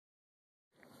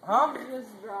Huh?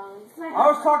 Just drunk. I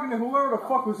was talking to whoever the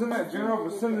fuck was in that general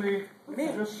vicinity.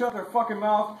 Just shut their fucking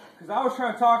mouth. Because I was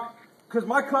trying to talk. Because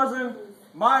my cousin,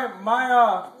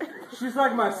 she's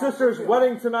like my sister's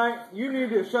wedding tonight. You need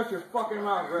to shut your fucking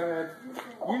mouth, redhead.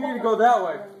 You need to go that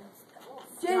way.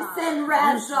 Jason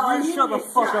Razzle, you shut the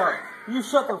fuck up. You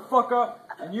shut the fuck up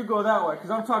and you go that way. Because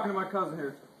I'm talking to my cousin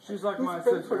here. She's like my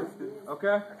sister.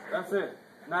 Okay? That's it.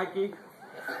 Nike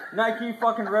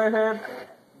fucking redhead.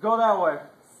 Go that way.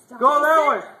 Go that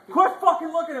way. Quit fucking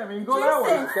looking at me and go that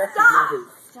way.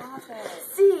 Stop it.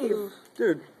 Steve.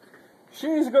 Dude, she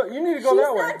needs to go. You need to go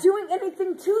that way. She's not doing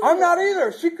anything to you. I'm not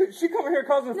either. She coming here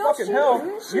causing fucking hell.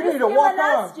 You need to walk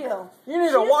on. You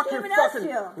need to walk your fucking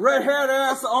redhead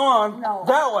ass on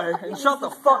that way and shut the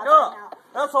fuck up.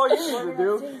 That's all you need to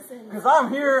do. Because I'm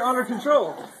here under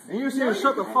control. And you just need to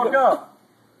shut the fuck up.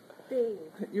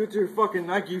 You with your fucking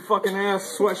Nike fucking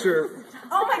ass sweatshirt.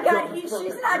 Oh my god,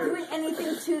 she's not doing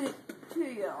anything to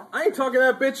you. I ain't talking to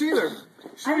that bitch either.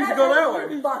 She needs to go that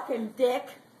way. You fucking dick.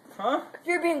 Huh?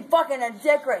 You're being fucking a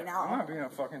dick right now. I'm not being a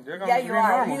fucking dick. Yeah, you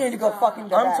are. You need to go fucking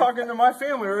to I'm talking to my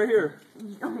family right here.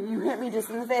 You hit me just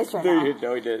in the face right now.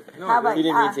 No, he did. No, How about, he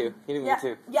didn't mean to. He didn't mean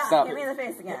to. Yeah, Stop hit me in the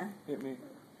face again. Hit me.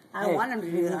 I don't want him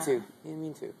to do that. He didn't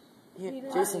mean to.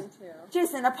 Jason.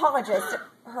 Jason, apologize to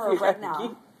her right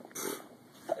now.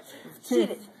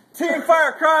 Team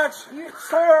Fire Crotch!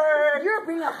 You're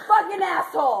being a fucking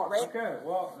asshole, right? Okay,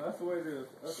 well, that's the way it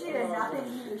is. She did nothing to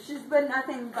you. She's been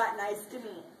nothing but nice to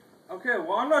me. Okay,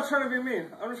 well, I'm not trying to be mean.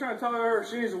 I'm just trying to tell her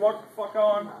she needs to walk the fuck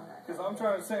on, because I'm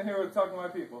trying to sit here and talk to my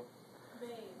people.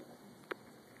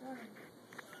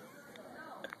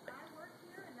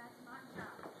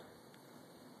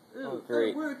 Oh,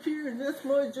 great. I work here and that's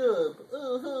my job.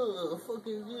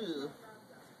 Fucking you.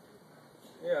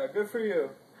 Yeah, good for you.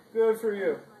 Good for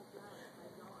you.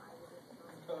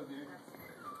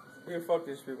 You fuck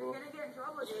these people. You're gonna get in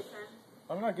trouble, Jason.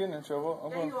 I'm not getting in trouble.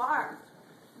 Yeah, you are.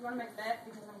 You want to make that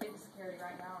because I'm getting security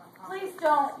right now. Please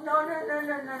don't. No,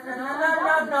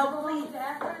 please.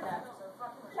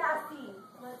 Cassie.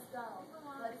 Let's go.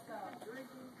 Let's go.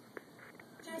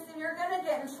 Jason, you're gonna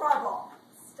get in trouble.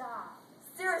 Stop.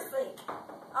 Seriously.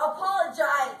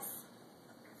 Apologize.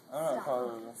 I'm not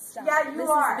apologizing. Stop. Yeah, you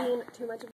are. This is being too much of